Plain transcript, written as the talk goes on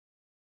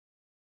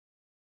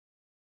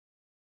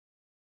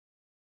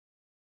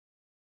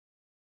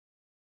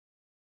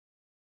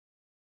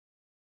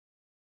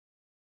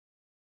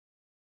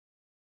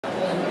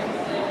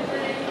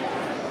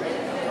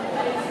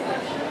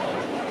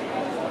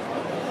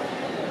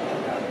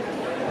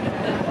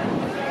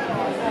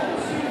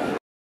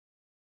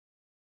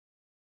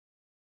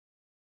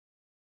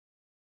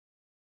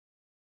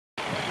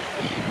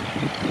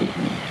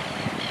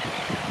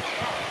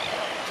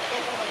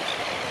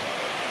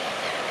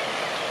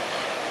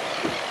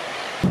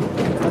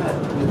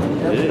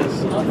It is.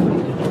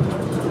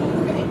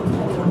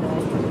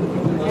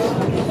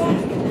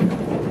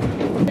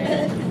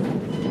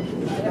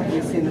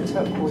 You've seen the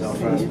turquoise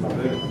sea.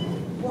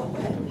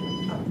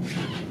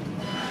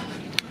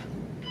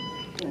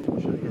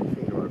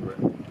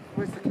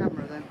 Where's the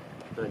camera then?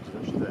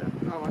 There.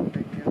 Oh, I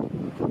think, yeah.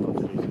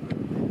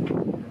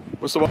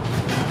 What's the one?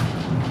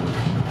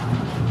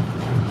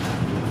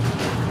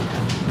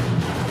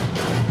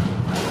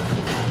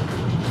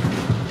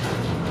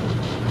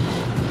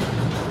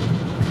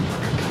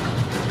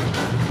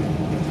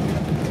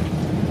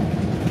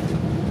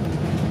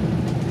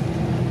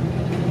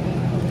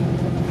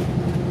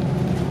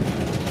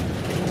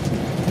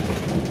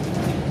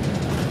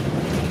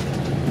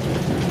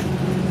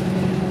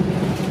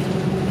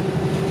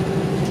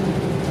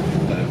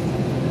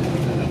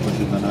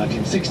 In the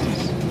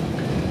 1960s.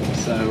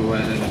 So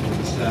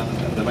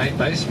the main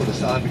base for the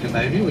South African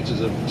Navy, which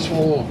is a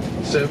small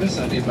service,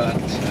 only about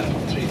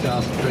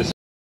 3,000 persons.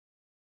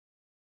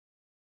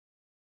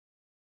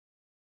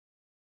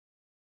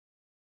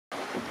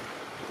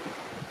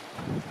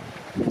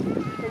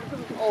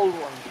 Old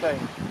one thing.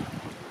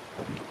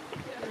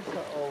 It's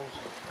not old.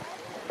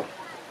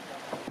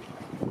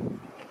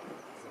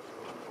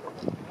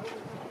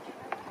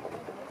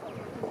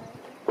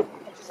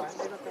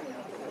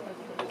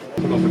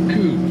 Of a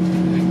coup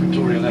in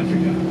Equatorial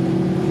Africa.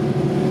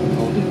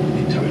 Called it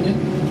Etonian.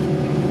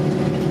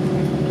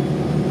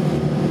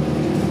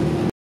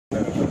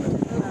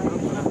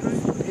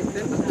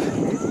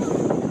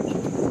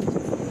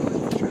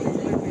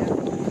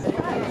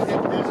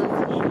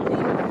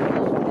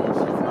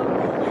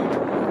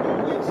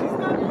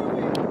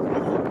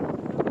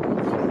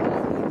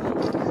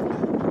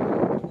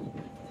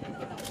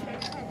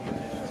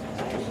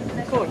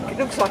 God, it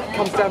looks like it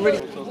comes down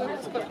really.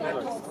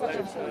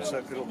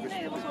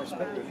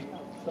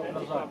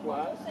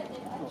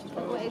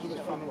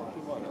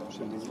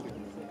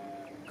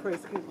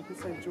 Chris, people can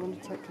say, do you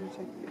want to take, can you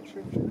take a picture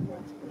of you?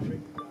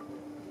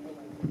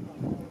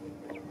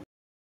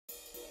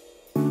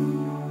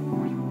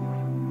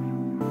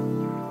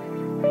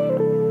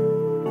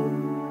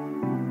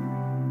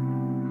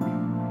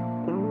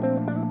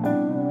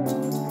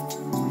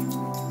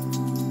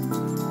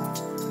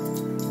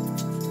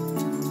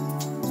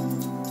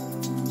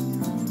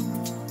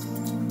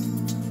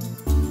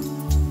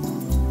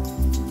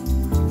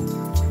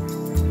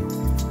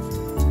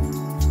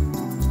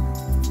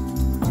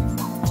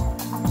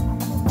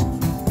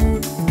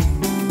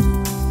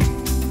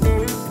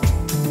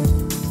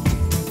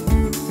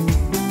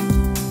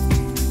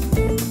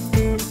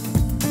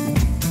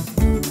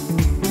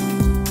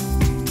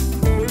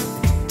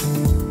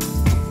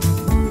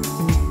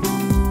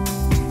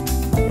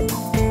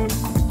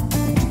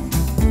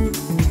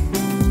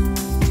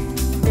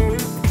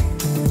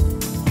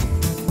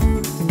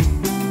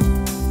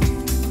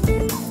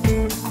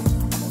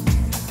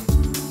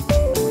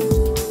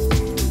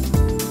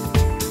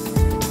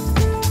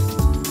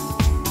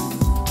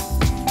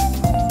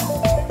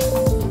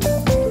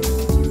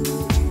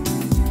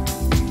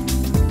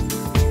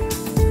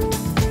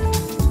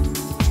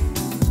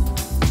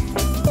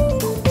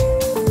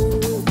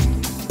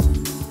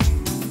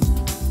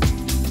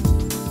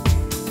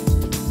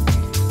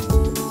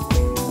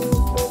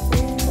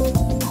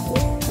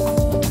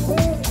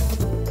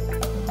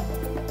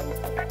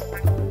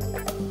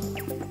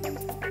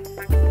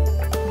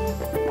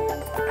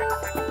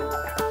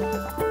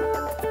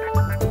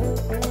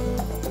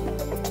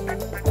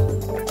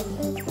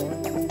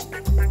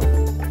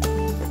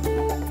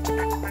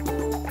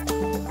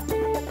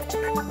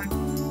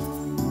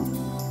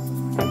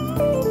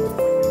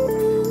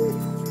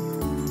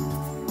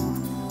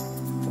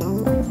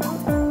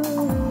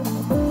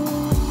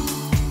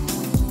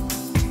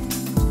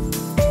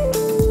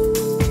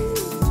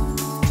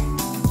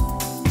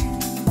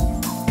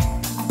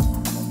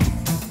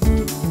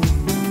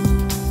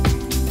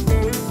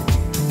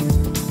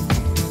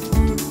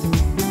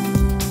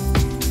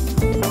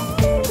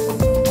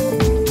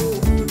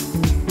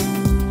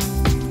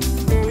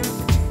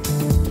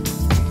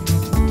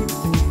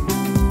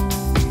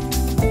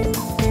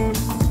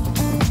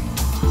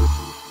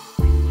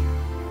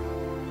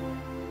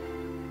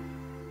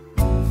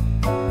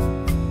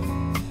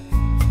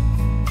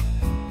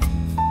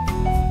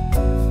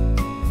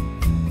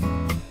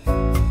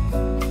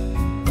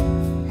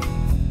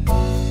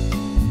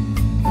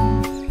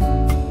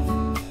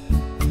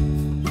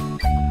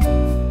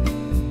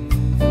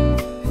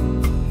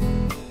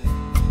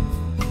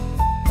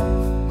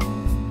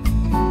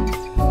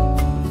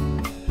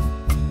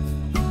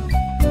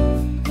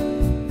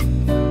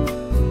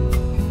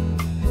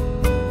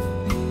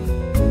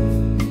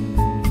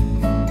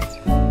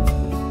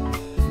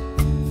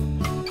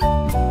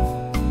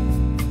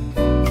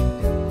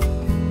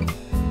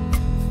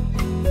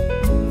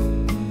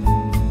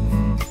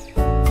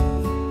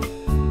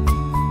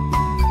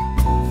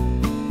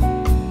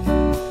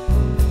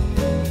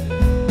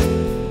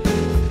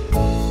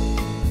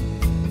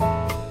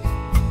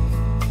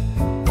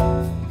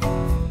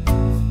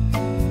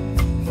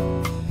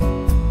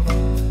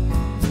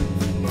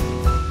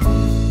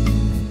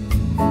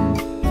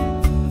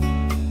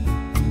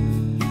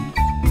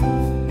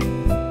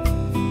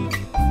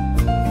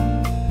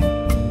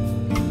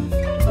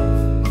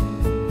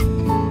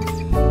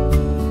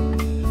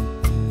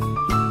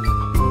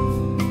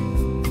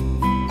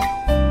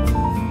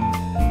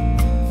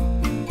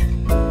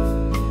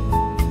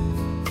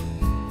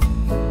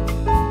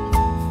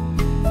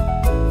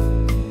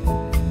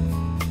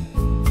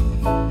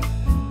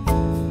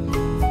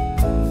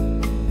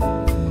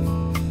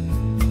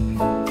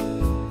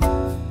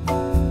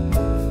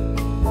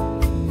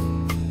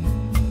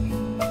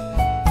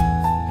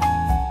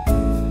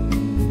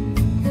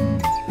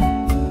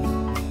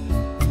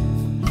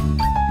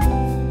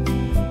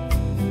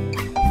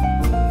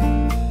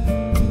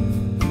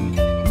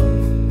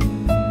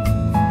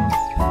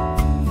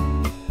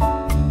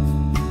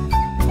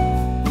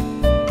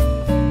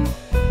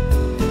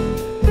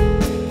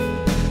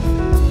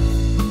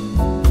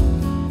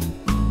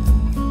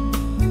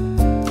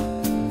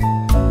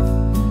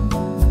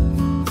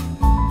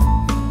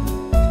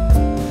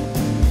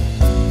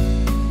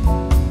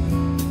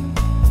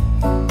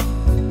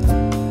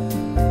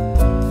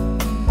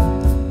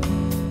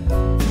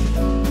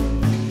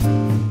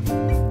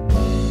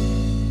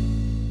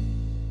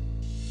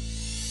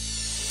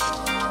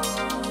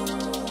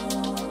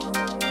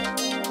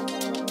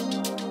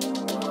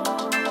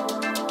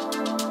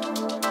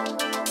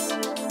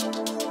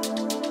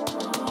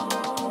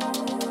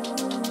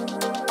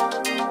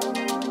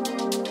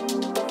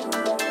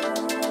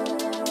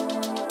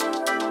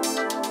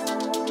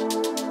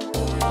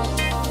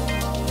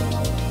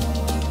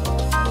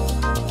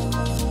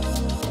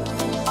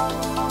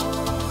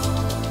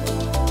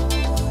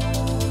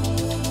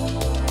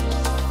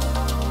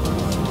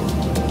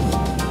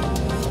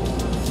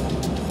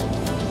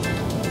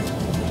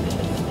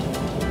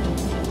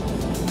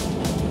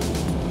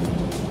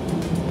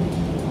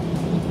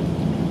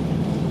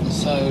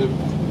 So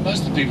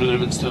most of the people who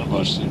live in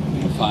Stellenbosch,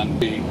 you'll find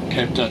the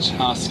Cape Dutch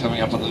house coming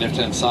up on the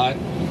left-hand side.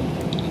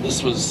 And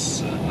this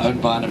was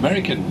owned by an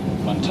American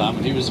one time,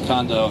 and he was the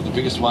founder of the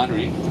biggest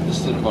winery, the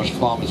Stellenbosch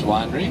Farmers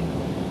Winery.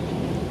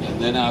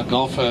 And then our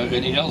golfer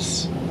Ernie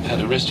Els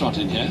had a restaurant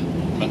in here,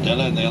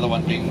 Mandela, and the other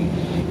one being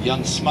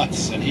Jan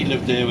Smuts, and he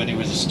lived there when he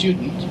was a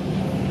student.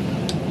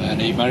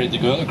 And he married the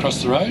girl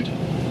across the road,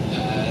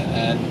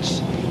 and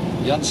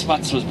Jan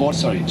Smuts was born,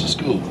 to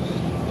school.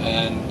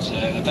 And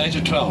at the age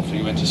of 12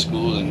 he went to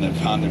school, and they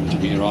found him to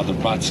be a rather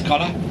bright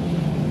scholar,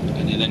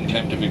 and he then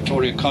came to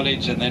Victoria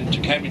College and then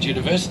to Cambridge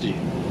University.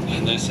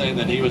 And they say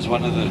that he was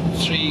one of the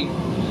three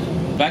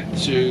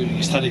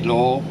he studied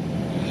law,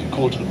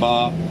 called to the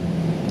bar,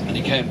 and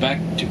he came back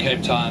to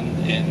Cape Town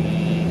in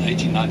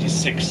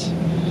 1896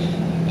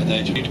 at the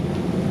age of...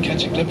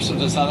 Catch a glimpse of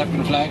the South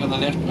African flag on the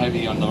left,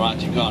 maybe on the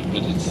right you can't,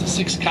 but it's the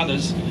 6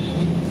 colours,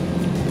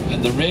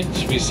 and the red,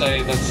 we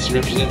say, that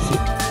represents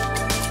the